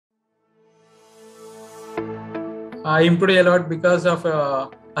I improved a lot because of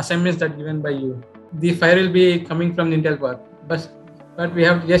assignments that given by you. The fire will be coming from the Intellipaat, but we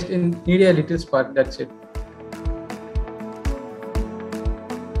have just need a little spark. That's it.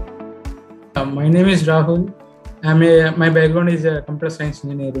 My name is Rahul. My background is computer science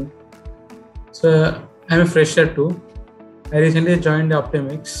engineering. So I'm a fresher too. I recently joined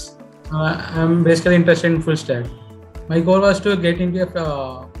Optimics. I'm basically interested in full stack. My goal was to get into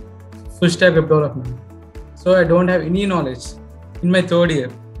full stack web development. So I don't have any knowledge in my third year,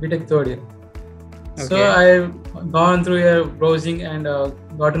 BTech third year. Okay. So I've gone through a browsing and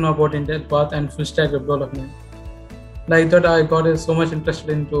got to know about Intellipaat and full stack web development. Like that, I got so much interested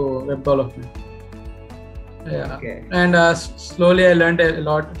into web development. Yeah. Okay. And slowly I learned a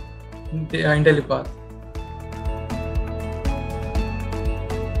lot in Intellipaat.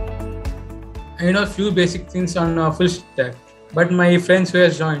 I know a few basic things on full stack, but my friends who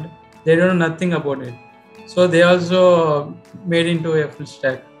have joined, they don't know nothing about it. So they also made into a full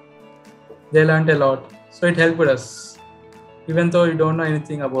stack. They learned a lot. So it helped us, even though you don't know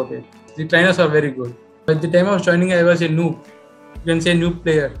anything about it. The trainers are very good. At the time I was joining, I was a noob. You can say noob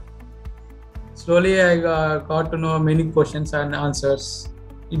player. Slowly I got to know many questions and answers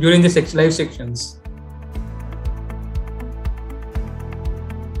during the live sections.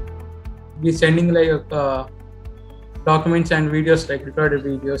 Be sending like documents and videos, like recorded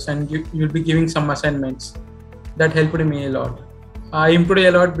videos, and you'll be giving some assignments. That helped me a lot. I improved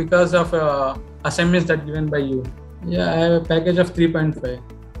a lot because of assignments that given by you. Yeah, I have a package of 3.5.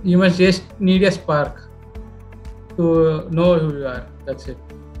 You must just need a spark to know who you are. That's it.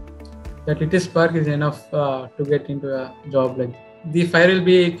 That little spark is enough to get into a job like that. The fire will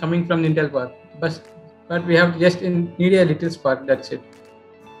be coming from the Intellipaat, but we have just need a little spark. That's it.